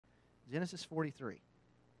Genesis 43.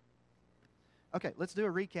 Okay, let's do a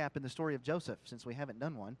recap in the story of Joseph, since we haven't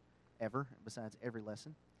done one ever, besides every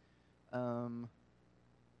lesson. Who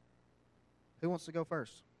wants to go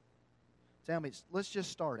first? Tell me. Let's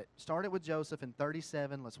just start it. Start it with Joseph in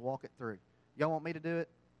 37. Let's walk it through. Y'all want me to do it?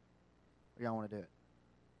 Or y'all want to do it?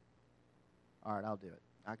 All right, I'll do it.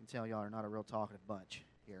 I can tell y'all are not a real talkative bunch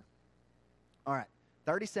here. All right,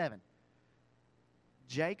 37.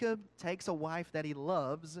 Jacob takes a wife that he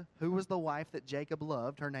loves. Who was the wife that Jacob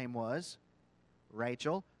loved? Her name was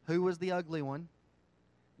Rachel. Who was the ugly one?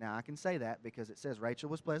 Now, I can say that because it says Rachel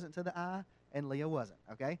was pleasant to the eye and Leah wasn't,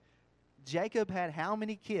 okay? Jacob had how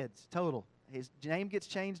many kids total? His name gets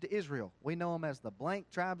changed to Israel. We know him as the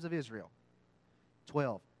blank tribes of Israel.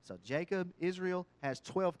 12. So Jacob, Israel, has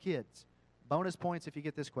 12 kids. Bonus points if you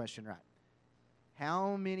get this question right.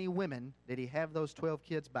 How many women did he have those 12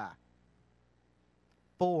 kids by?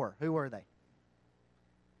 4. Who were they?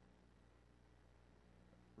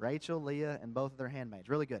 Rachel, Leah, and both of their handmaids.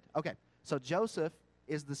 Really good. Okay, so Joseph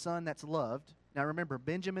is the son that's loved. Now remember,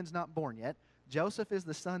 Benjamin's not born yet. Joseph is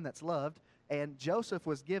the son that's loved, and Joseph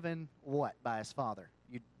was given what by his father?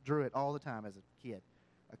 You drew it all the time as a kid.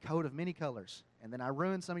 A coat of many colors. And then I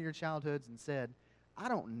ruined some of your childhoods and said, I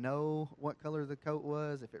don't know what color the coat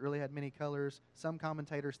was, if it really had many colors. Some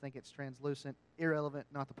commentators think it's translucent. Irrelevant,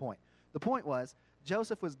 not the point. The point was,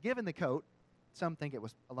 Joseph was given the coat. Some think it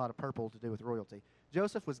was a lot of purple to do with royalty.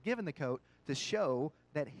 Joseph was given the coat to show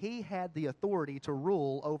that he had the authority to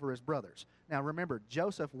rule over his brothers. Now remember,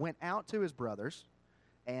 Joseph went out to his brothers,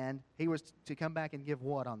 and he was to come back and give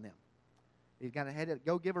what on them? He had to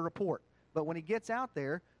go give a report. But when he gets out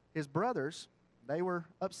there, his brothers, they were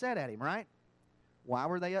upset at him, right? Why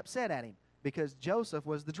were they upset at him? Because Joseph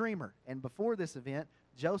was the dreamer. And before this event,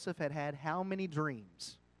 Joseph had had how many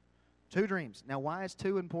dreams? 2 dreams. Now, why is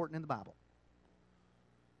 2 important in the Bible?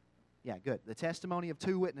 Yeah, good. The testimony of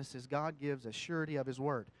 2 witnesses, God gives a surety of his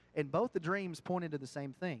word. And both the dreams pointed to the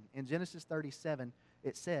same thing. In Genesis 37,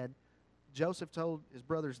 it said, Joseph told his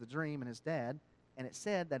brothers the dream and his dad, and it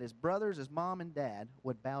said that his brothers, his mom and dad,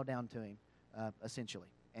 would bow down to him, essentially.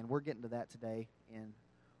 And we're getting to that today in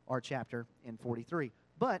our chapter in 43.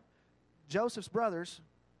 But Joseph's brothers,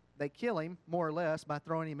 they kill him, more or less, by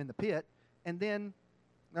throwing him in the pit. And then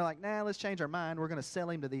they're like, nah, let's change our mind. We're going to sell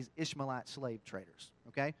him to these Ishmaelite slave traders,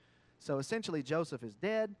 okay? So essentially, Joseph is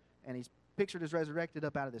dead, and he's pictured as resurrected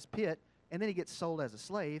up out of this pit, and then he gets sold as a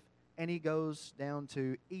slave, and he goes down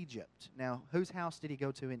to Egypt. Now, whose house did he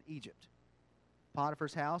go to in Egypt?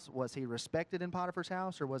 Potiphar's house. Was he respected in Potiphar's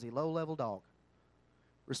house, or was he low-level dog?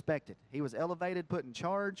 Respected. He was elevated, put in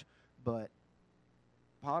charge, but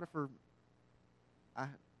Potiphar,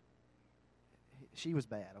 she was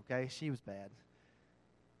bad, okay? She was bad.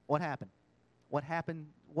 What happened? What happened?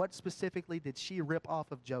 What specifically did she rip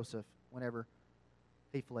off of Joseph whenever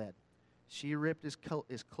he fled? She ripped his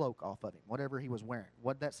cloak off of him, whatever he was wearing.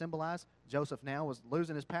 What did that symbolize? Joseph now was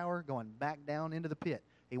losing his power, going back down into the pit.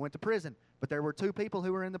 He went to prison, but there were 2 people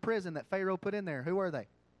who were in the prison that Pharaoh put in there. Who were they?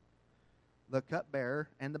 The cupbearer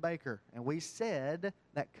and the baker. And we said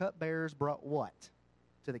that cupbearers brought what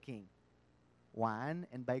to the king? Wine,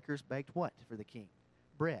 and bakers baked what for the king?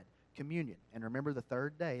 Bread, communion. And remember, the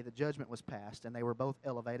 3rd day, the judgment was passed, and they were both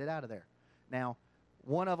elevated out of there. Now,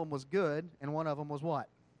 one of them was good, and one of them was what?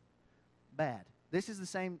 Bad. This is the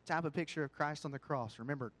same type of picture of Christ on the cross.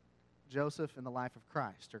 Remember, Joseph in the life of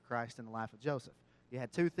Christ, or Christ in the life of Joseph. You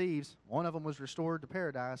had 2 thieves. One of them was restored to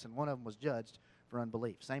paradise, and one of them was judged for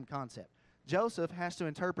unbelief. Same concept. Joseph has to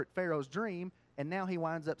interpret Pharaoh's dream, and now he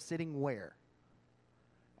winds up sitting where?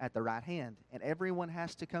 At the right hand. And everyone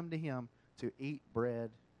has to come to him to eat bread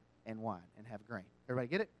and wine and have grain. Everybody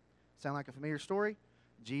get it? Sound like a familiar story?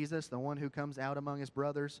 Jesus, the one who comes out among his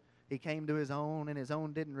brothers, he came to his own, and his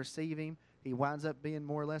own didn't receive him. He winds up being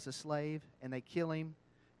more or less a slave, and they kill him.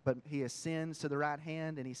 But he ascends to the right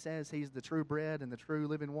hand, and he says he's the true bread and the true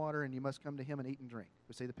living water, and you must come to him and eat and drink.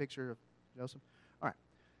 We see the picture of Joseph? All right.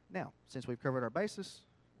 Now, since we've covered our basis,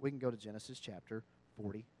 we can go to Genesis chapter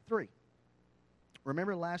 43.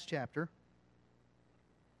 Remember last chapter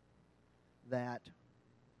that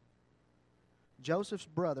Joseph's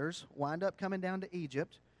brothers wind up coming down to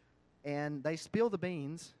Egypt, and they spill the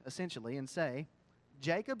beans, essentially, and say,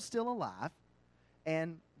 Jacob's still alive,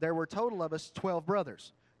 and there were a total of us 12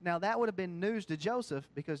 brothers. Now, that would have been news to Joseph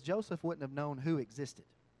because Joseph wouldn't have known who existed.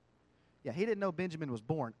 Yeah, he didn't know Benjamin was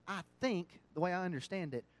born. I think, the way I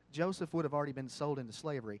understand it, Joseph would have already been sold into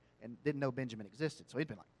slavery and didn't know Benjamin existed. So he'd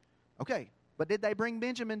been like, okay, but did they bring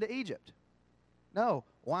Benjamin to Egypt? No.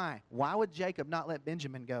 Why? Why would Jacob not let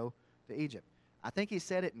Benjamin go to Egypt? I think he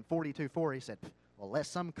said it in 42:4. He said, well,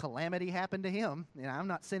 lest some calamity happen to him, I'm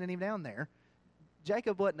not sending him down there.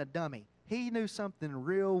 Jacob wasn't a dummy. He knew something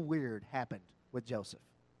real weird happened with Joseph.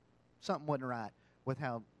 Something wasn't right with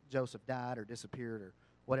how Joseph died or disappeared or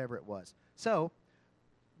whatever it was. So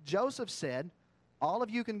Joseph said, all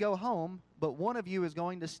of you can go home, but one of you is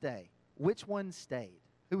going to stay. Which one stayed?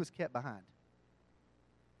 Who was kept behind?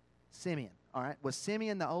 Simeon. All right. Was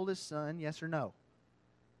Simeon the oldest son, yes or no?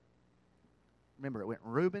 Remember, it went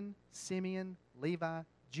Reuben, Simeon, Levi,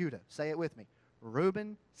 Judah. Say it with me.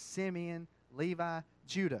 Reuben, Simeon, Levi,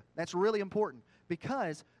 Judah. That's really important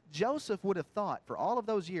because Joseph would have thought, for all of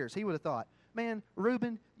those years, he would have thought, man,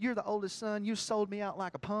 Reuben, you're the oldest son. You sold me out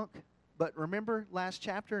like a punk. But remember last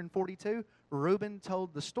chapter in 42, Reuben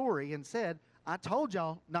told the story and said, I told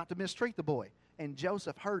y'all not to mistreat the boy. And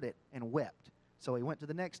Joseph heard it and wept. So he went to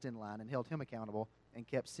the next in line and held him accountable and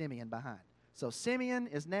kept Simeon behind. So Simeon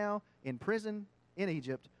is now in prison in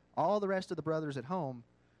Egypt, all the rest of the brothers at home,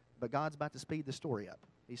 but God's about to speed the story up.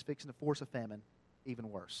 He's fixing to force a famine, even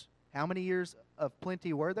worse. How many years of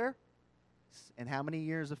plenty were there? And how many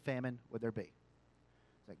years of famine would there be?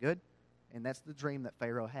 Is that good? And that's the dream that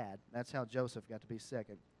Pharaoh had. That's how Joseph got to be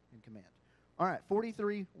second in command. All right,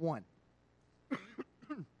 43:1.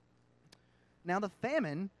 Now the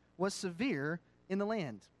famine was severe in the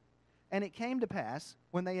land. And it came to pass,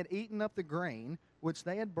 when they had eaten up the grain which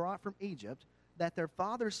they had brought from Egypt, that their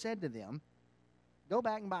father said to them, go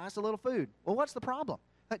back and buy us a little food. Well, what's the problem?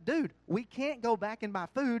 Like, dude, we can't go back and buy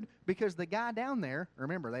food because the guy down there,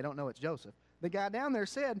 remember, they don't know it's Joseph, the guy down there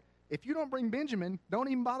said, if you don't bring Benjamin, don't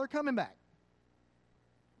even bother coming back.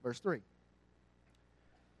 Verse 3.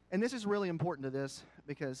 And this is really important to this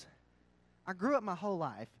because I grew up my whole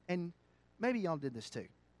life, and maybe y'all did this too.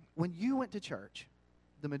 When you went to church,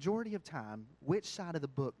 the majority of time, which side of the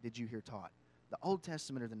book did you hear taught? The Old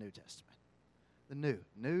Testament or the New Testament? The new.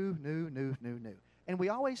 New. And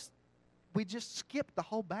we just skipped the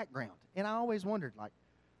whole background. And I always wondered, like,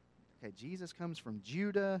 okay, Jesus comes from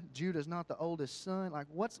Judah. Judah's not the oldest son. Like,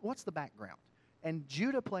 what's the background? And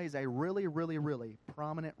Judah plays a really, really, really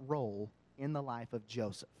prominent role in the life of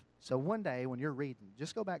Joseph. So one day when you're reading,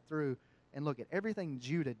 just go back through and look at everything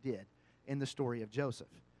Judah did in the story of Joseph.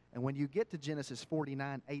 And when you get to Genesis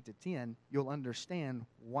 49, 8-10, you'll understand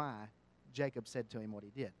why Jacob said to him what he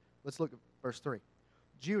did. Let's look at verse 3.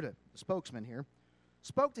 Judah, the spokesman here,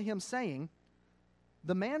 spoke to him, saying,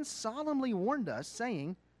 the man solemnly warned us,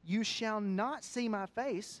 saying, you shall not see my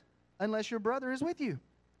face unless your brother is with you.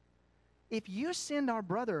 If you send our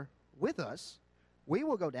brother with us, we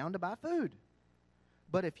will go down to buy food.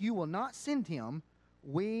 But if you will not send him,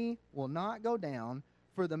 we will not go down.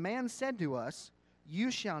 For the man said to us,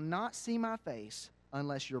 you shall not see my face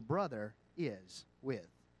unless your brother is with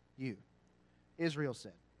you. Israel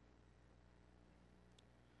said,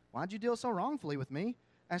 why'd you deal so wrongfully with me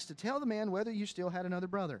as to tell the man whether you still had another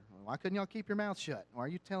brother? Why couldn't y'all keep your mouth shut? Why are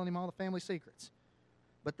you telling him all the family secrets?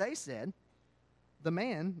 But they said, the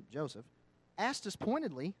man, Joseph, asked us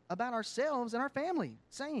pointedly about ourselves and our family,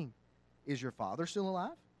 saying, is your father still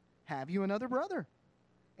alive? Have you another brother?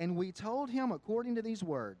 And we told him according to these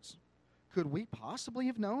words. Could we possibly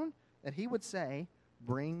have known that he would say,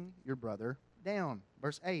 bring your brother down?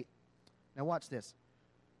 Verse 8. Now watch this.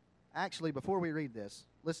 Actually, before we read this,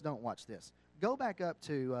 let's don't watch this. Go back up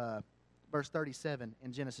to verse 37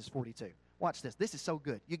 in Genesis 42. Watch this. This is so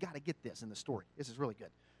good. You got to get this in the story. This is really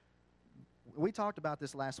good. We talked about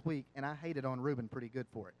this last week, and I hated on Reuben pretty good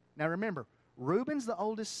for it. Now remember, Reuben's the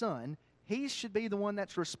oldest son. He should be the one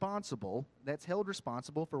that's responsible, that's held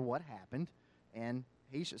responsible for what happened, and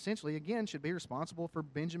he essentially, again, should be responsible for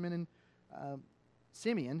Benjamin and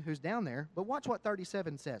Simeon, who's down there. But watch what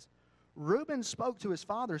 37 says. Reuben spoke to his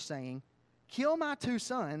father, saying, kill my two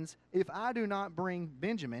sons if I do not bring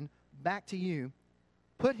Benjamin back to you.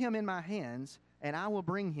 Put him in my hands, and I will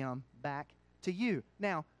bring him back to you.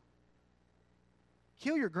 Now,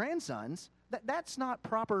 kill your grandsons, that's not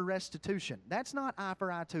proper restitution. That's not eye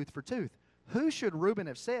for eye, tooth for tooth. Who should Reuben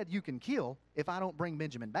have said you can kill if I don't bring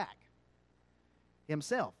Benjamin back?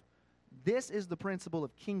 Himself. This is the principle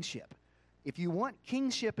of kingship. If you want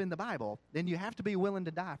kingship in the Bible, then you have to be willing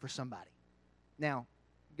to die for somebody. Now,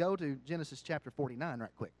 go to Genesis chapter 49 right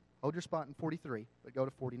quick. Hold your spot in 43, but go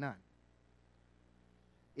to 49.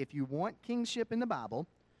 If you want kingship in the Bible,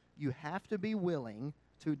 you have to be willing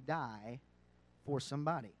to die for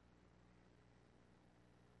somebody.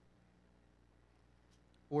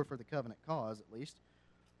 Or for the covenant cause, at least.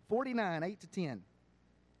 49, 8-10.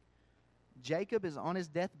 Jacob is on his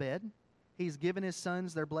deathbed. He's given his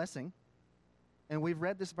sons their blessing. And we've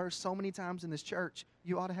read this verse so many times in this church,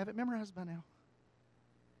 you ought to have it memorized by now.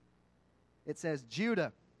 It says,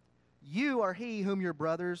 Judah, You are he whom your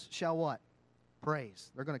brothers shall what?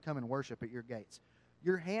 Praise. They're going to come and worship at your gates.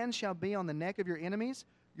 Your hand shall be on the neck of your enemies.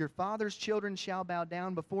 Your father's children shall bow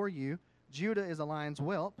down before you. Judah is a lion's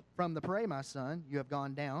whelp. From the prey, my son, you have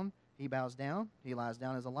gone down. He bows down. He lies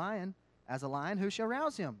down as a lion. As a lion, who shall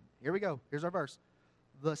rouse him? Here we go. Here's our verse.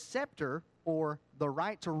 The scepter, or the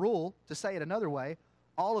right to rule, to say it another way,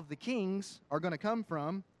 all of the kings are going to come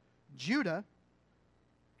from Judah.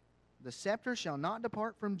 The scepter shall not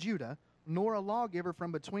depart from Judah, nor a lawgiver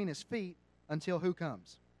from between his feet, until who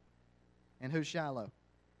comes? And who's Shiloh?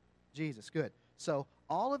 Jesus. Good. So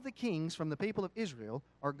all of the kings from the people of Israel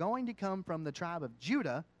are going to come from the tribe of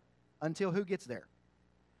Judah until who gets there?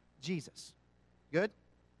 Jesus. Good?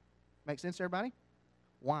 Make sense to everybody?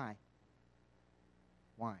 Why?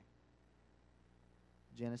 Why?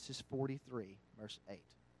 Genesis 43, verse 8.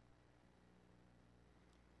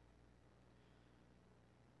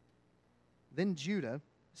 Then Judah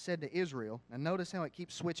said to Israel, and notice how it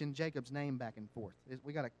keeps switching Jacob's name back and forth.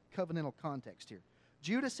 We got a covenantal context here.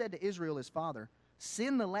 Judah said to Israel, his father,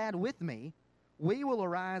 send the lad with me. We will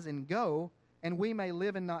arise and go, and we may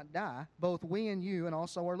live and not die, both we and you, and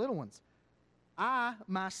also our little ones. I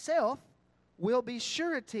myself will be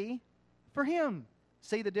surety for him.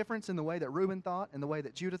 See the difference in the way that Reuben thought and the way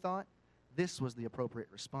that Judah thought? This was the appropriate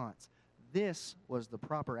response. This was the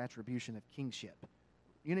proper attribution of kingship.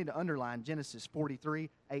 You need to underline Genesis 43,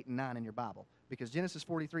 8, and 9 in your Bible, because Genesis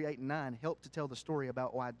 43, 8, and 9 help to tell the story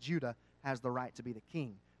about why Judah has the right to be the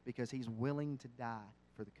king, because he's willing to die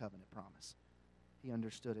for the covenant promise. He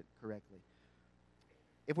understood it correctly.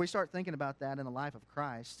 If we start thinking about that in the life of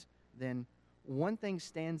Christ, then one thing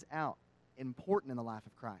stands out important in the life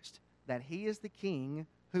of Christ, that he is the king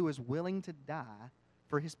who is willing to die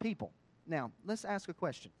for his people. Now, let's ask a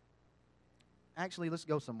question. Actually, let's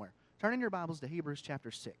go somewhere. Turn in your Bibles to Hebrews chapter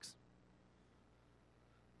 6.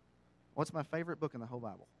 What's my favorite book in the whole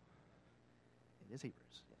Bible? It is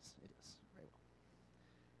Hebrews. Yes, it is. Very well.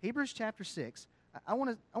 Hebrews chapter 6. I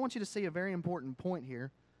want you to see a very important point here.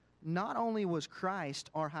 Not only was Christ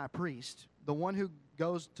our high priest, the one who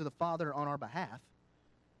goes to the Father on our behalf,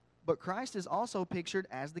 but Christ is also pictured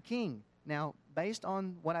as the king. Now, based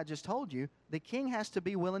on what I just told you, the king has to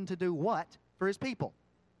be willing to do what for his people?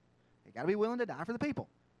 He's got to be willing to die for the people.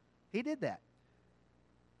 He did that.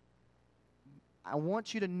 I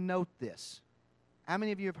want you to note this. How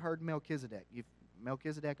many of you have heard Melchizedek?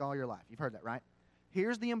 Melchizedek all your life. You've heard that, right?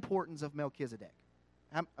 Here's the importance of Melchizedek.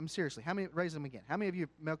 I'm seriously, how many, raise them again. How many of you,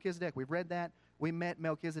 Melchizedek, we've read that. We met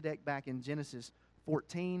Melchizedek back in Genesis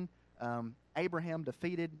 14. Abraham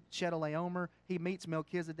defeated Chedorlaomer. He meets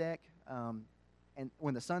Melchizedek and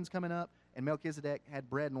when the sun's coming up, and Melchizedek had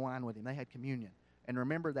bread and wine with him. They had communion. And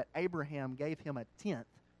remember that Abraham gave him a tenth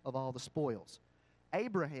of all the spoils.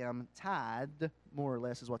 Abraham tithed, more or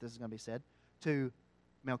less is what this is going to be said, to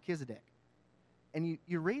Melchizedek. And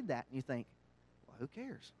you read that and you think, well, who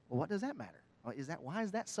cares? Well, what does that matter? Why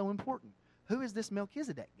is that so important? Who is this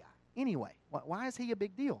Melchizedek guy? Anyway, why is he a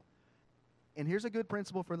big deal? And here's a good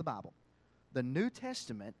principle for the Bible. The New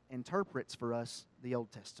Testament interprets for us the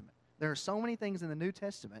Old Testament. There are so many things in the New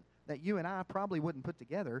Testament that you and I probably wouldn't put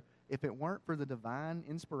together if it weren't for the divine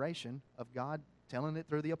inspiration of God telling it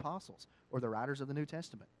through the apostles or the writers of the New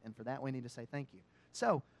Testament. And for that, we need to say thank you.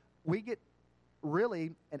 So we get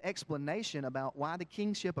really an explanation about why the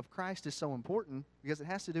kingship of Christ is so important, because it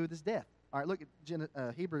has to do with his death. All right, look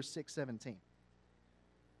at Hebrews 6:17.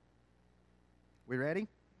 We ready?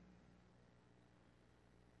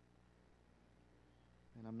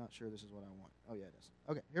 And I'm not sure this is what I want. Oh, yeah, it is.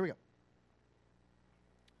 Okay, here we go.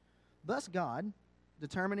 Thus God,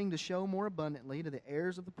 determining to show more abundantly to the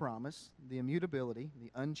heirs of the promise the immutability,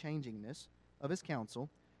 the unchangingness of his counsel,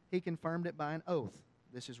 he confirmed it by an oath.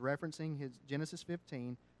 This is referencing his Genesis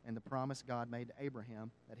 15 and the promise God made to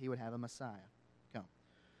Abraham that he would have a Messiah come.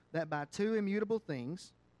 That by two immutable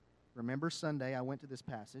things, remember Sunday I went to this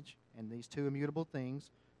passage, and these two immutable things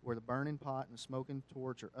were the burning pot and the smoking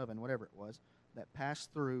torch or oven, whatever it was, that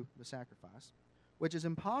passed through the sacrifice, which is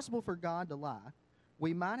impossible for God to lie,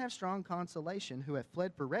 we might have strong consolation who have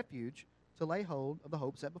fled for refuge to lay hold of the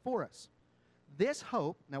hope set before us. This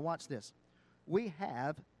hope, now watch this, we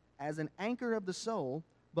have as an anchor of the soul,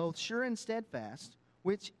 both sure and steadfast,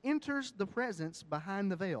 which enters the presence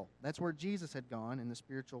behind the veil. That's where Jesus had gone in the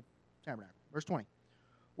spiritual tabernacle. Verse 20.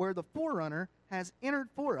 Where the forerunner has entered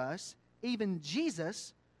for us, even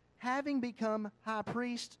Jesus, having become high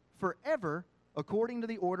priest forever, according to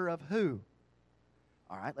the order of who?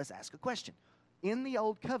 All right, let's ask a question. In the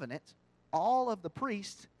Old Covenant, all of the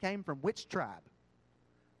priests came from which tribe?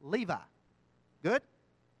 Levi. Good?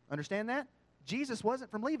 Understand that? Jesus wasn't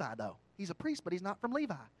from Levi, though. He's a priest, but he's not from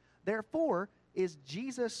Levi. Therefore, is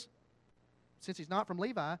Jesus, since he's not from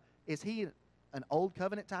Levi, is he an old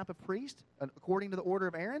covenant type of priest according to the order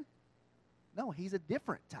of Aaron? No, he's a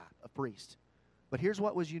different type of priest. But here's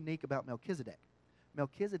what was unique about Melchizedek.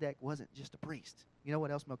 Melchizedek wasn't just a priest. You know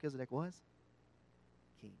what else Melchizedek was?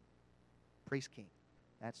 King. Priest king.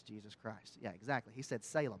 That's Jesus Christ. Yeah, exactly. He said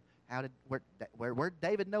Salem. Where did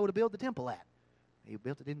David know to build the temple at? He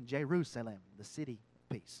built it in Jerusalem, the city of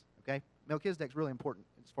peace. Okay? Melchizedek's really important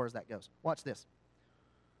as far as that goes. Watch this.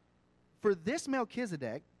 For this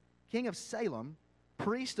Melchizedek, king of Salem,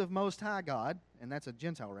 priest of Most High God, and that's a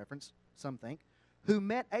Gentile reference, some think, who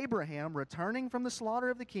met Abraham returning from the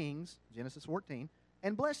slaughter of the kings, Genesis 14,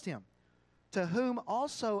 and blessed him, to whom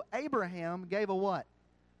also Abraham gave a what?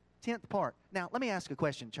 10th part. Now, let me ask a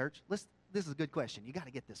question, church. This is a good question. You got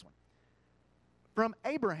to get this one. From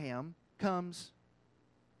Abraham comes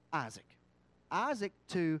Isaac. Isaac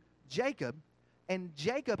to Jacob, and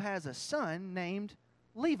Jacob has a son named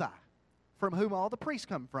Levi, from whom all the priests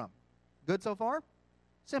come from. Good so far?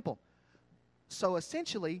 Simple. So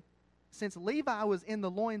essentially, since Levi was in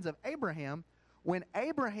the loins of Abraham, when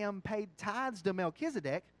Abraham paid tithes to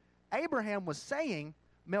Melchizedek, Abraham was saying,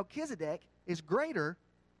 Melchizedek is greater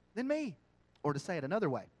than me. Or to say it another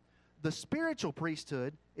way, the spiritual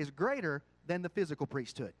priesthood is greater than the physical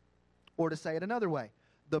priesthood. Or to say it another way,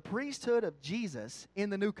 the priesthood of Jesus in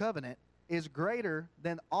the new covenant is greater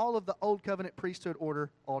than all of the old covenant priesthood order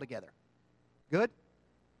altogether. Good?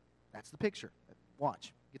 That's the picture.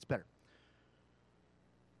 Watch. It gets better.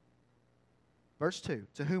 Verse 2,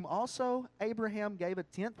 to whom also Abraham gave a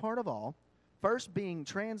 10th part of all, first being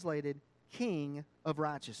translated king of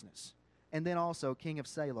righteousness, and then also king of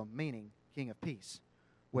Salem, meaning king of peace,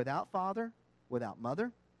 without father, without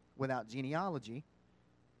mother, without genealogy,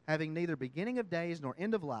 having neither beginning of days nor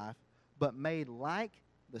end of life, but made like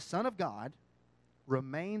the Son of God,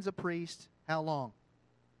 remains a priest how long?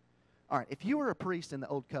 All right, if you were a priest in the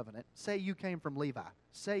Old Covenant, say you came from Levi,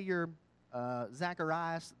 say you're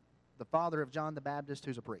Zacharias, the father of John the Baptist,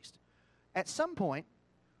 who's a priest. At some point,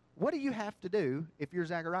 what do you have to do if you're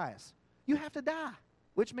Zacharias? You have to die,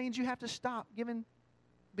 which means you have to stop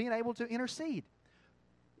being able to intercede.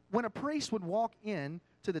 When a priest would walk in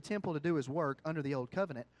to the temple to do his work under the Old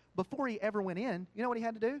Covenant, before he ever went in, you know what he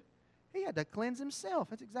had to do? He had to cleanse himself.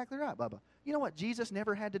 That's exactly right, Bubba. You know what Jesus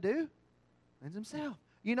never had to do? Cleanse himself.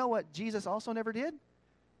 You know what Jesus also never did?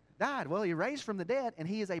 Died. Well, he raised from the dead, and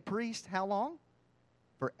he is a priest how long?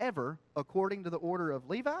 Forever, according to the order of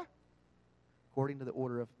Levi, according to the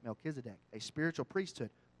order of Melchizedek, a spiritual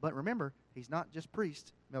priesthood. But remember, he's not just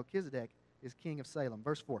priest. Melchizedek is king of Salem.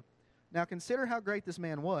 Verse 4. Now consider how great this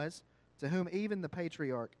man was, to whom even the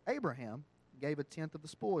patriarch Abraham gave a 10th of the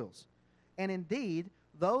spoils. And indeed,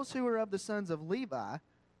 those who are of the sons of Levi,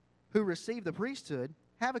 who receive the priesthood,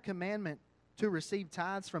 have a commandment to receive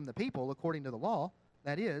tithes from the people according to the law,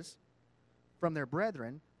 that is, from their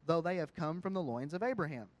brethren, though they have come from the loins of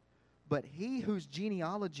Abraham. But he whose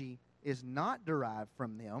genealogy is not derived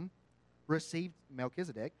from them,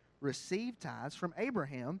 Melchizedek, received tithes from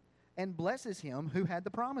Abraham, and blesses him who had the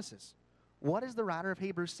promises. What is the writer of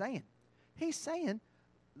Hebrews saying? He's saying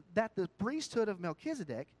that the priesthood of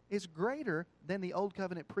Melchizedek is greater than the old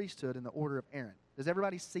covenant priesthood in the order of Aaron. Does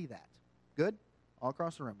everybody see that? Good? All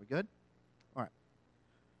across the room. We good? All right.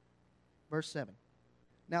 Verse 7.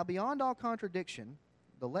 Now beyond all contradiction,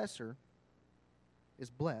 the lesser is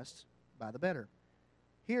blessed by the better.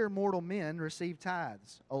 Here mortal men receive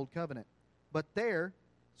tithes, old covenant, but there,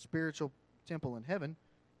 spiritual temple in heaven,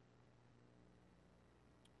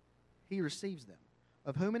 he receives them,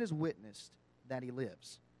 of whom it is witnessed that he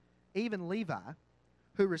lives. Even Levi,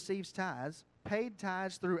 who receives tithes, paid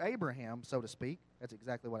tithes through Abraham, so to speak. That's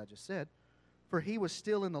exactly what I just said. For he was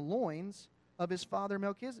still in the loins of his father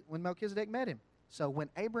Melchizedek when Melchizedek met him. So when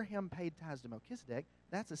Abraham paid tithes to Melchizedek,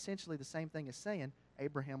 that's essentially the same thing as saying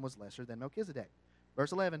Abraham was lesser than Melchizedek.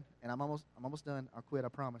 Verse 11, and I'm almost done. I'll quit, I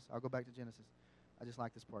promise. I'll go back to Genesis. I just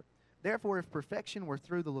like this part. Therefore, if perfection were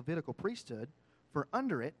through the Levitical priesthood, for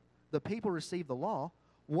under it the people received the law,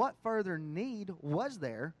 what further need was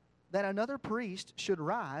there that another priest should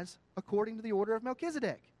rise according to the order of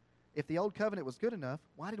Melchizedek? If the old covenant was good enough,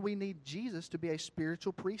 why did we need Jesus to be a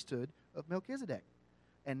spiritual priesthood of Melchizedek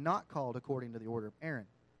and not called according to the order of Aaron?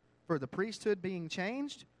 For the priesthood being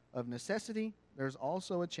changed, of necessity, there's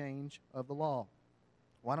also a change of the law.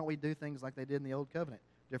 Why don't we do things like they did in the old covenant?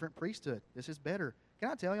 Different priesthood. This is better.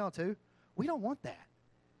 Can I tell y'all too? We don't want that.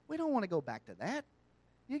 We don't want to go back to that.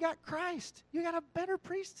 You got Christ. You got a better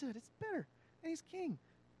priesthood. It's better. And he's king.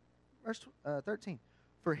 Verse 13.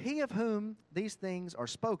 For he of whom these things are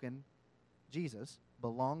spoken, Jesus,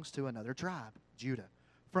 belongs to another tribe, Judah,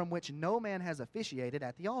 from which no man has officiated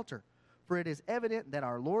at the altar. For it is evident that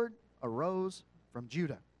our Lord arose from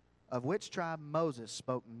Judah, of which tribe Moses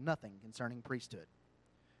spoke nothing concerning priesthood.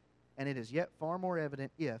 And it is yet far more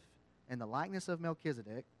evident if, in the likeness of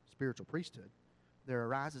Melchizedek, spiritual priesthood, there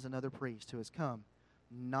arises another priest who has come,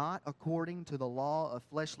 not according to the law of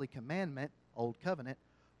fleshly commandment, old covenant,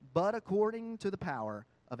 but according to the power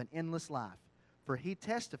of an endless life. For he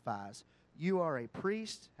testifies, you are a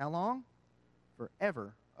priest, how long?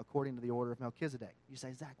 Forever, according to the order of Melchizedek. You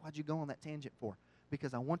say, Zach, why'd you go on that tangent for?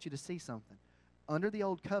 Because I want you to see something. Under the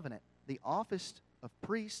old covenant, the office of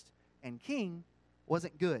priest and king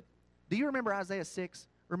wasn't good. Do you remember Isaiah 6?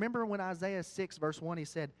 Remember when Isaiah 6, verse 1, he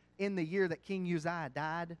said, in the year that King Uzziah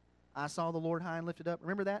died, I saw the Lord high and lifted up.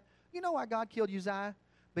 Remember that? You know why God killed Uzziah?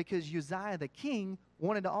 Because Uzziah the king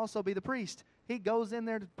wanted to also be the priest. He goes in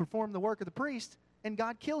there to perform the work of the priest, and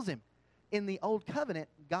God kills him. In the old covenant,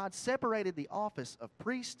 God separated the office of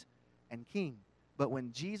priest and king. But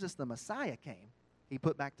when Jesus the Messiah came, he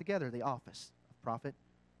put back together the office of prophet,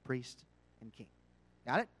 priest, and king.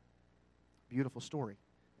 Got it? Beautiful story.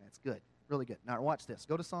 That's good. Really good. Now watch this.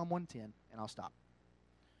 Go to Psalm 110, and I'll stop.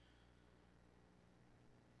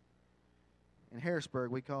 In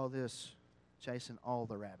Harrisburg, we call this chasing all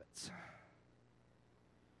the rabbits.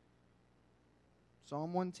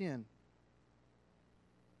 Psalm 110.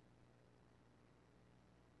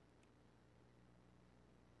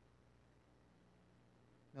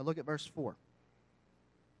 Now look at verse 4.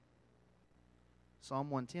 Psalm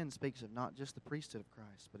 110 speaks of not just the priesthood of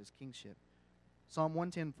Christ, but his kingship. Psalm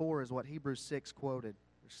 110:4 is what Hebrews 6 quoted,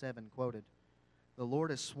 or 7 quoted. The Lord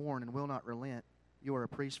has sworn and will not relent. You are a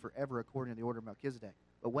priest forever according to the order of Melchizedek.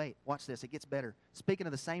 But wait, watch this. It gets better. Speaking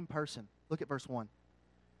of the same person, look at verse 1.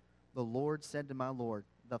 The Lord said to my Lord,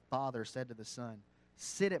 the Father said to the Son,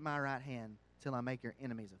 sit at my right hand till I make your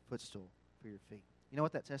enemies a footstool for your feet. You know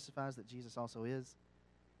what that testifies that Jesus also is?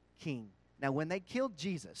 King. Now, when they killed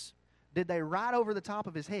Jesus, did they write over the top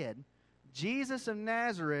of his head, Jesus of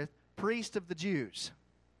Nazareth, priest of the Jews?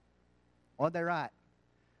 What'd they write?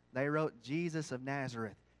 They wrote Jesus of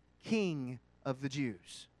Nazareth, King of the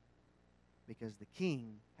Jews. Because the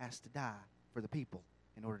king has to die for the people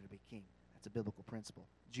in order to be king. That's a biblical principle.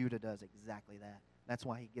 Judah does exactly that. That's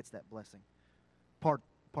why he gets that blessing.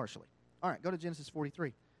 Partially. All right, go to Genesis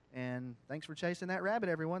 43. And thanks for chasing that rabbit,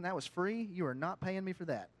 everyone. That was free. You are not paying me for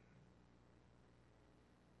that.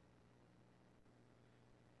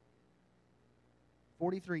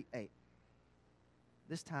 (43:8).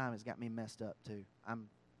 This time has got me messed up too. I'm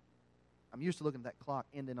used to looking at that clock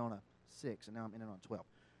ending on a 6, and now I'm ending on 12.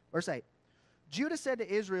 Verse 8. Judah said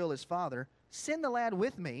to Israel his father, send the lad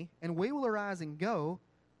with me, and we will arise and go,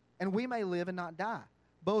 and we may live and not die,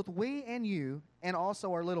 both we and you, and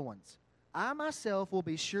also our little ones. I myself will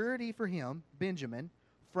be surety for him, Benjamin,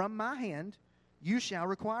 from my hand. You shall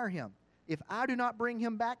require him. If I do not bring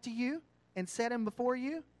him back to you and set him before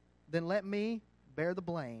you, then let me bear the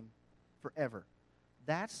blame forever.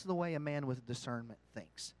 That's the way a man with discernment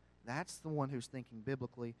thinks. That's the one who's thinking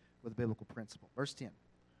biblically with a biblical principle. Verse 10.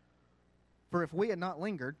 For if we had not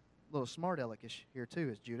lingered, a little smart aleckish here too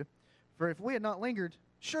is Judah. For if we had not lingered,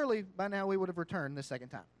 surely by now we would have returned the second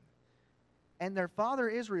time. And their father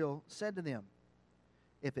Israel said to them,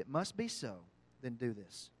 if it must be so, then do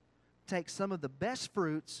this. Take some of the best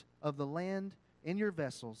fruits of the land in your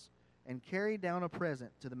vessels and carry down a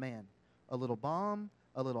present to the man. A little balm,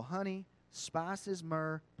 a little honey, spices,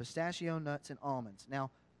 myrrh, pistachio nuts, and almonds. Now,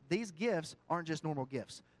 these gifts aren't just normal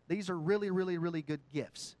gifts. These are really, really, really good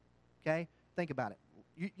gifts. Okay? Think about it.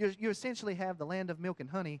 You essentially have the land of milk and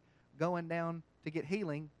honey going down to get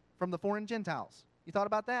healing from the foreign Gentiles. You thought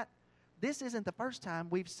about that? This isn't the first time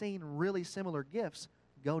we've seen really similar gifts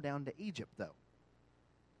go down to Egypt, though.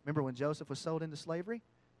 Remember when Joseph was sold into slavery?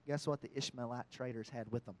 Guess what the Ishmaelite traders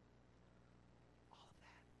had with them? All of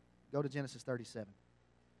that. Go to Genesis 37.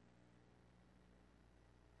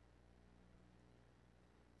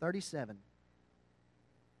 37.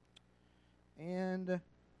 And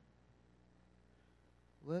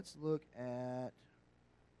let's look at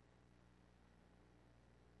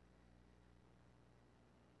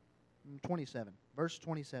verse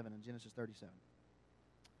 27 in Genesis 37.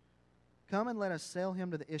 Come and let us sell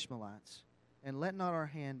him to the Ishmaelites, and let not our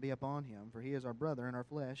hand be upon him, for he is our brother and our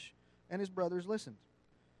flesh. And his brothers listened.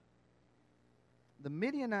 The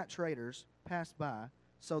Midianite traders passed by,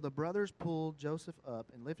 so the brothers pulled Joseph up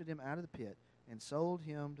and lifted him out of the pit and sold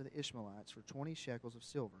him to the Ishmaelites for 20 shekels of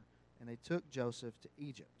silver. And they took Joseph to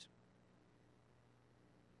Egypt.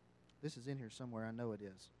 This is in here somewhere. I know it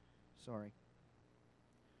is. Sorry.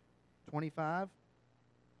 25.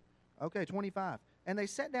 Okay, 25. And they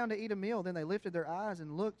sat down to eat a meal. Then they lifted their eyes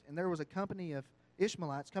and looked, and there was a company of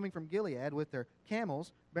Ishmaelites coming from Gilead with their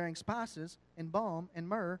camels, bearing spices and balm and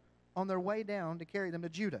myrrh on their way down to carry them to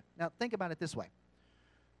Judah. Now, think about it this way.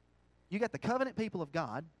 You got the covenant people of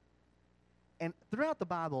God, and throughout the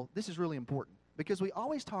Bible, this is really important because we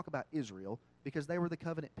always talk about Israel because they were the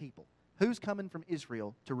covenant people. Who's coming from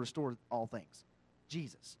Israel to restore all things?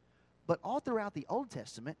 Jesus. But all throughout the Old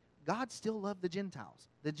Testament, God still loved the Gentiles.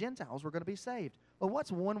 The Gentiles were going to be saved. Well,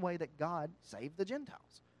 what's one way that God saved the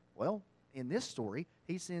Gentiles? Well, in this story,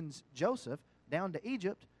 he sends Joseph down to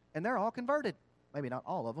Egypt, and they're all converted. Maybe not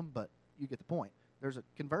all of them, but you get the point. There's a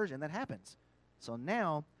conversion that happens. So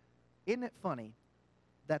now, isn't it funny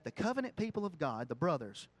that the covenant people of God, the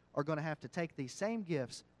brothers, are going to have to take these same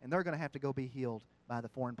gifts, and they're going to have to go be healed by the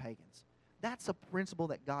foreign pagans? That's a principle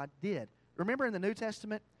that God did. Remember in the New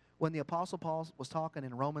Testament when the Apostle Paul was talking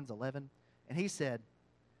in Romans 11, and he said,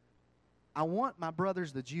 I want my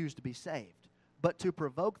brothers, the Jews, to be saved, but to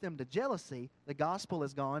provoke them to jealousy, the gospel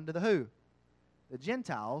has gone to the who? The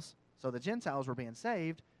Gentiles. So the Gentiles were being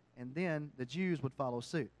saved, and then the Jews would follow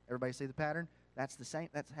suit. Everybody see the pattern? That's the same.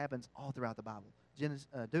 That happens all throughout the Bible.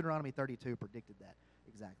 Deuteronomy 32 predicted that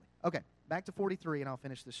exactly. Okay, back to 43, and I'll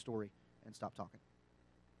finish this story and stop talking.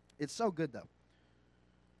 It's so good, though.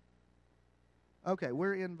 Okay,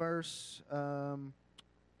 we're in verse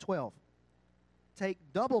 12. Take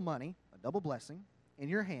double money, a double blessing, in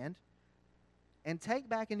your hand, and take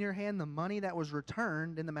back in your hand the money that was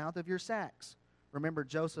returned in the mouth of your sacks. Remember,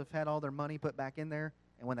 Joseph had all their money put back in there,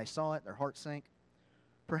 and when they saw it, their hearts sank.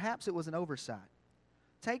 Perhaps it was an oversight.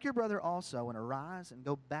 Take your brother also, and arise and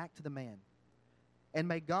go back to the man. And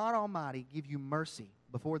may God Almighty give you mercy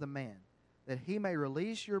before the man, that he may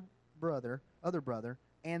release your other brother,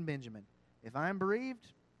 and Benjamin. If I am bereaved,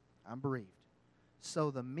 I'm bereaved.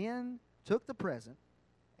 So the men took the present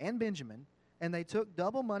and Benjamin, and they took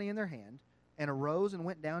double money in their hand, and arose and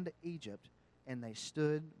went down to Egypt, and they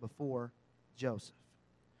stood before Joseph.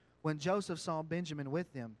 When Joseph saw Benjamin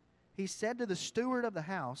with them, he said to the steward of the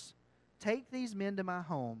house, take these men to my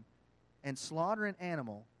home, and slaughter an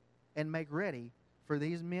animal, and make ready, for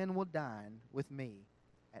these men will dine with me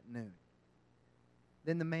at noon.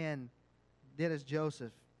 Then the man did as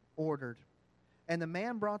Joseph ordered, and the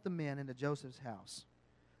man brought the men into Joseph's house.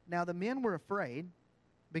 Now the men were afraid,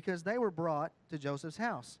 because they were brought to Joseph's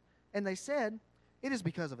house. And they said, it is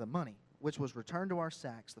because of the money which was returned to our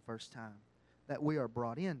sacks the first time that we are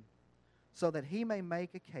brought in, so that he may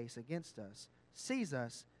make a case against us, seize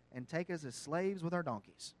us, and take us as slaves with our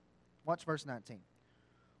donkeys. Watch verse 19.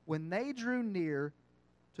 When they drew near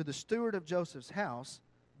to the steward of Joseph's house,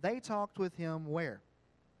 they talked with him where?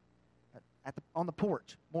 On the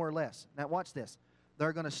porch, more or less. Now watch this.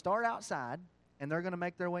 They're going to start outside, and they're going to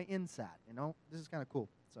make their way inside. You know, this is kind of cool.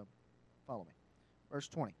 So follow me. Verse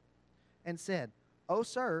 20. And said, O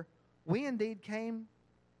sir, we indeed came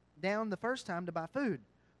down the first time to buy food.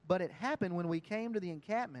 But it happened when we came to the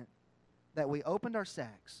encampment that we opened our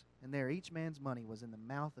sacks, and there each man's money was in the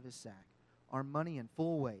mouth of his sack, our money in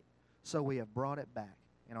full weight. So we have brought it back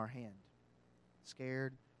in our hand.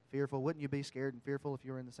 Scared, fearful. Wouldn't you be scared and fearful if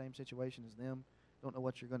you were in the same situation as them? Don't know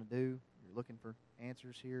what you're going to do. You're looking for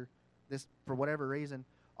answers here. This, for whatever reason,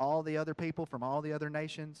 all the other people from all the other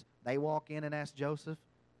nations, they walk in and ask Joseph,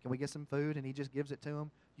 can we get some food? And he just gives it to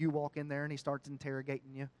them. You walk in there and he starts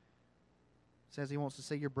interrogating you. Says he wants to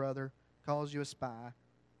see your brother, calls you a spy.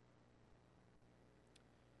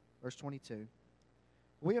 Verse 22.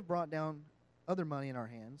 We have brought down other money in our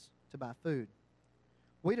hands to buy food.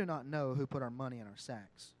 We do not know who put our money in our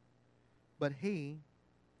sacks. But he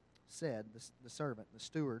said, the servant, the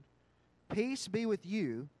steward, peace be with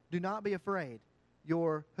you. Do not be afraid.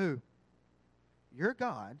 Your who? Your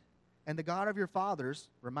God, and the God of your fathers,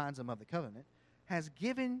 reminds them of the covenant, has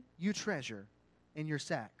given you treasure in your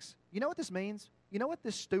sacks. You know what this means? You know what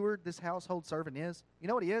this steward, this household servant is? You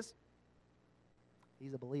know what he is?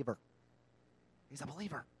 He's a believer. He's a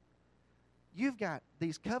believer. You've got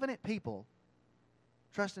these covenant people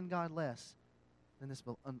trusting God less than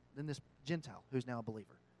this Gentile who's now a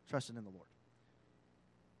believer, trusting in the Lord.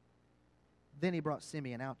 Then he brought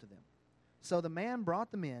Simeon out to them. So the man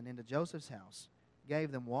brought the men into Joseph's house,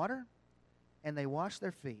 gave them water, and they washed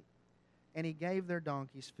their feet, and he gave their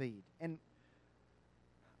donkeys feed. And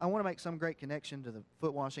I want to make some great connection to the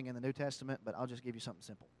foot washing in the New Testament, but I'll just give you something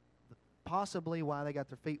simple. Possibly why they got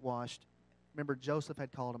their feet washed, remember Joseph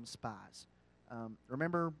had called them spies.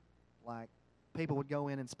 Remember, like, people would go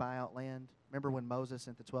in and spy out land? Remember when Moses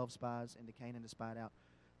sent the 12 spies into Canaan to spy it out?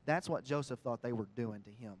 That's what Joseph thought they were doing to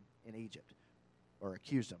him in Egypt, or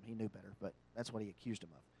accused him. He knew better, but that's what he accused him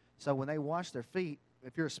of. So when they wash their feet,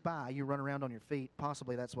 if you're a spy, you run around on your feet.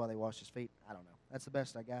 Possibly that's why they wash his feet. I don't know. That's the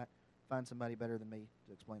best I got. Find somebody better than me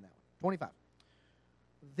to explain that one. 25.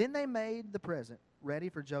 Then they made the present ready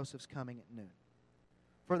for Joseph's coming at noon,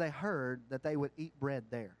 for they heard that they would eat bread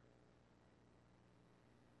there.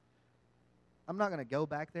 I'm not going to go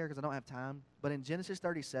back there because I don't have time, but in Genesis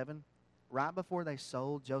 37, right before they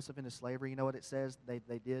sold Joseph into slavery, you know what it says they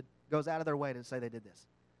did? It goes out of their way to say they did this.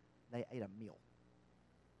 They ate a meal.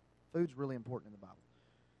 Food's really important in the Bible.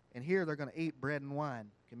 And here they're going to eat bread and wine,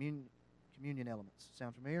 communion elements.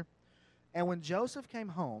 Sound familiar? And when Joseph came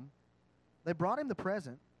home, they brought him the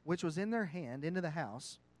present, which was in their hand, into the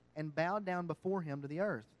house, and bowed down before him to the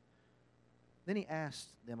earth. Then he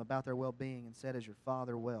asked them about their well-being and said, "Is your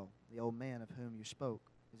father well, the old man of whom you spoke?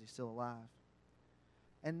 Is he still alive?"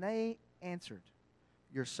 And they answered,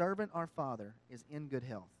 "Your servant, our father, is in good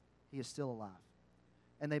health. He is still alive."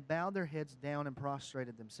 And they bowed their heads down and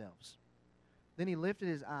prostrated themselves. Then he lifted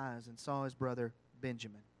his eyes and saw his brother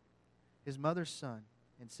Benjamin, his mother's son,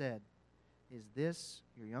 and said, "Is this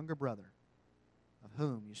your younger brother, of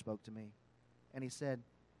whom you spoke to me?" And he said,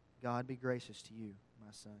 "God be gracious to you,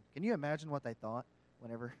 my son." Can you imagine what they thought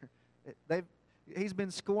whenever he's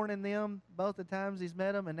been scorning them both the times he's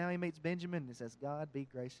met them, and now he meets Benjamin and he says, "God be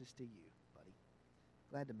gracious to you, buddy.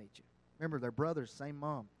 Glad to meet you." Remember, they're brothers, same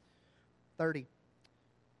mom. 30.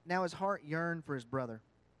 Now his heart yearned for his brother.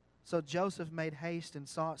 So Joseph made haste and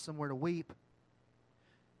sought somewhere to weep.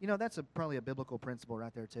 You know, that's probably a biblical principle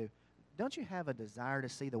right there too. Don't you have a desire to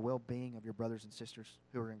see the well-being of your brothers and sisters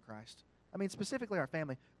who are in Christ? I mean, specifically our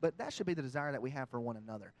family, but that should be the desire that we have for one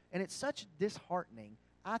another. And it's such disheartening,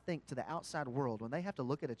 I think, to the outside world when they have to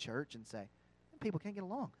look at a church and say, people can't get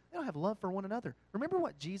along. They don't have love for one another. Remember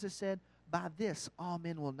what Jesus said? "By this all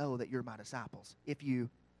men will know that you're my disciples, if you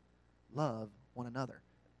love one another."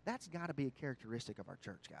 That's got to be a characteristic of our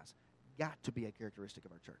church, guys. Got to be a characteristic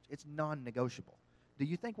of our church. It's non-negotiable. Do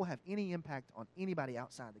you think we'll have any impact on anybody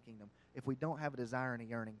outside the kingdom if we don't have a desire and a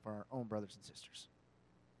yearning for our own brothers and sisters?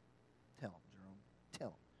 Tell them, Jerome. Tell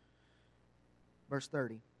them. Verse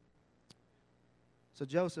 30. So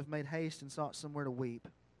Joseph made haste and sought somewhere to weep,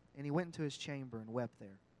 and he went into his chamber and wept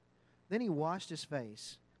there. Then he washed his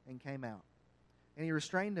face and came out, and he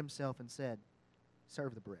restrained himself and said,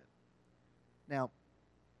 "Serve the bread." Now,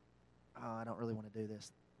 I don't really want to do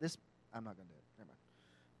this. I'm not going to do it. Never mind.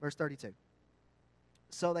 Verse 32.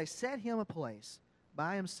 So they set him a place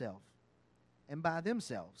by himself and by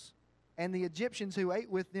themselves, and the Egyptians who ate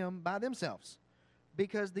with them by themselves,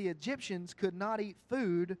 because the Egyptians could not eat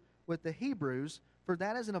food with the Hebrews, for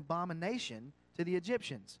that is an abomination to the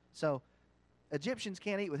Egyptians. So Egyptians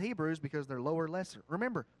can't eat with Hebrews because they're lower, lesser.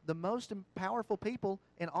 Remember, the most powerful people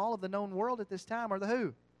in all of the known world at this time are the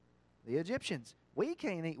who? The Egyptians. We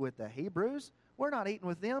can't eat with the Hebrews. We're not eating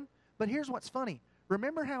with them. But here's what's funny.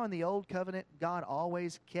 Remember how in the Old Covenant, God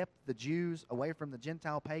always kept the Jews away from the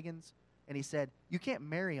Gentile pagans? And he said, you can't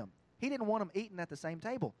marry them. He didn't want them eating at the same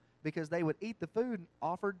table because they would eat the food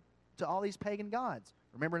offered to all these pagan gods.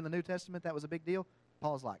 Remember in the New Testament, that was a big deal?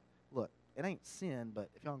 Paul's like, look, it ain't sin, but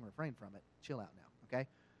if y'all can refrain from it, chill out now, okay?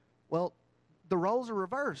 Well, the roles are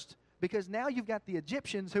reversed because now you've got the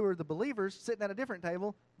Egyptians who are the believers sitting at a different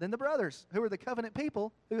table than the brothers who are the covenant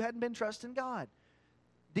people who hadn't been trusting God.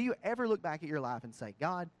 Do you ever look back at your life and say,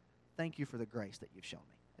 God, thank you for the grace that you've shown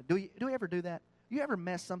me? Do you ever do that? You ever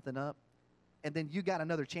mess something up and then you got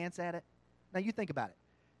another chance at it? Now you think about it.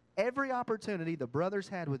 Every opportunity the brothers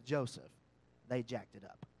had with Joseph, they jacked it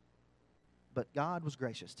up. But God was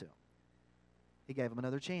gracious to them. He gave them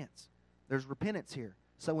another chance. There's repentance here.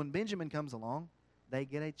 So when Benjamin comes along, they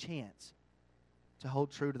get a chance to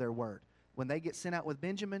hold true to their word. When they get sent out with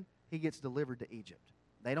Benjamin, he gets delivered to Egypt.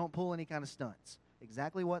 They don't pull any kind of stunts.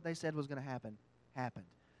 Exactly what they said was going to happen, happened.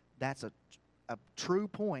 That's a true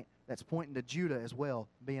point that's pointing to Judah as well,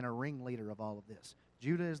 being a ringleader of all of this.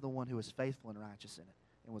 Judah is the one who was faithful and righteous in it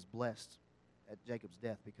and was blessed at Jacob's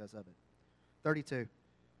death because of it. 32.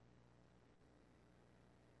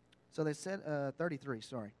 So they said, 33,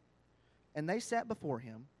 sorry. And they sat before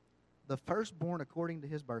him, the firstborn according to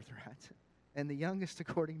his birthright, and the youngest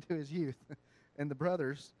according to his youth. And the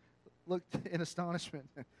brothers looked in astonishment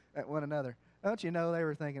at one another. Don't you know they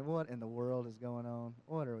were thinking, what in the world is going on?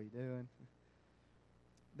 What are we doing?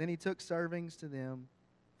 Then he took servings to them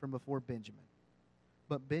from before Benjamin.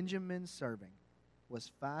 But Benjamin's serving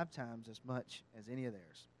was 5 times as much as any of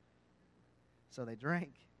theirs. So they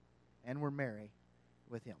drank and were merry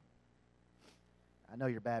with him. I know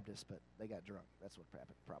you're Baptist, but they got drunk. That's what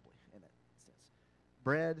happened probably in that sense.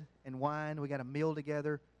 Bread and wine, we got a meal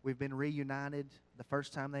together. We've been reunited. The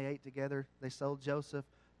first time they ate together, they sold Joseph.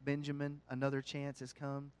 Benjamin, another chance has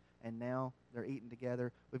come. and now they're eating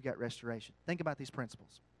together. We've got restoration. Think about these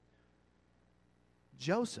principles.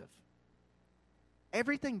 Joseph,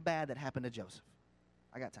 everything bad that happened to Joseph,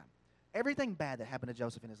 I got time. Everything bad that happened to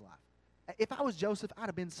Joseph in his life. If I was Joseph, I'd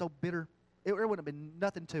have been so bitter. There wouldn't have been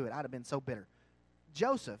nothing to it. I'd have been so bitter.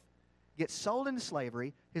 Joseph gets sold into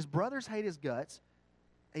slavery. His brothers hate his guts.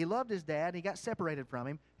 He loved his dad. He got separated from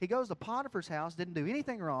him. He goes to Potiphar's house, didn't do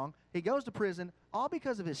anything wrong. He goes to prison, all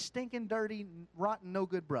because of his stinking, dirty, rotten,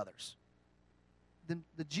 no-good brothers.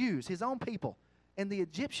 The Jews, his own people, and the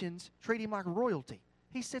Egyptians treat him like royalty.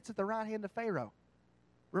 He sits at the right hand of Pharaoh.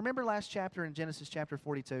 Remember last chapter in Genesis chapter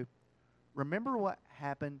 42? Remember what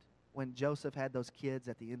happened when Joseph had those kids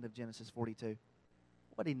at the end of Genesis 42?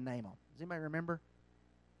 What did he name them? Does anybody remember?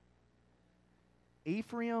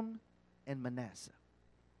 Ephraim and Manasseh.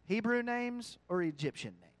 Hebrew names or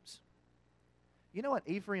Egyptian names? You know what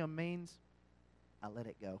Ephraim means? I let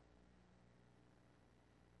it go.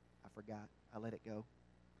 I forgot. I let it go.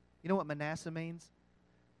 You know what Manasseh means?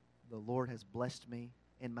 The Lord has blessed me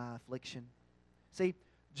in my affliction. See,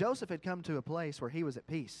 Joseph had come to a place where he was at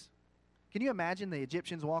peace. Can you imagine the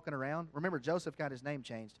Egyptians walking around? Remember, Joseph got his name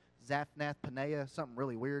changed. Zaphnath-Paneah, something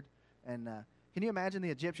really weird. And can you imagine the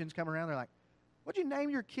Egyptians come around? They're like, what'd you name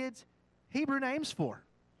your kids Hebrew names for?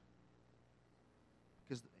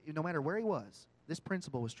 Because no matter where he was, this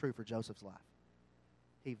principle was true for Joseph's life.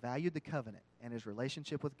 He valued the covenant and his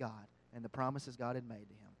relationship with God and the promises God had made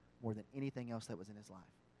to him more than anything else that was in his life.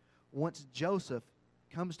 Once Joseph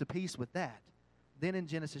comes to peace with that, then in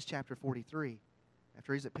Genesis chapter 43,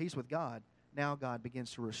 after he's at peace with God, now God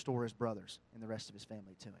begins to restore his brothers and the rest of his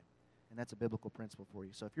family to him. And that's a biblical principle for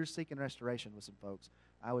you. So if you're seeking restoration with some folks,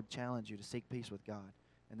 I would challenge you to seek peace with God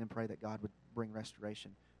and then pray that God would bring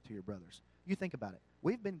restoration to your brothers. You think about it.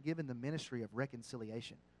 We've been given the ministry of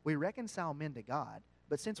reconciliation. We reconcile men to God,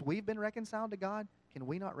 but since we've been reconciled to God, can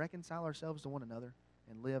we not reconcile ourselves to one another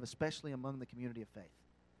and live, especially among the community of faith?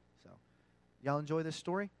 So, y'all enjoy this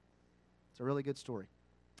story? It's a really good story.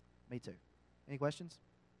 Me too. Any questions?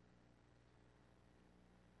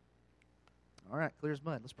 All right, clear as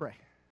mud. Let's pray.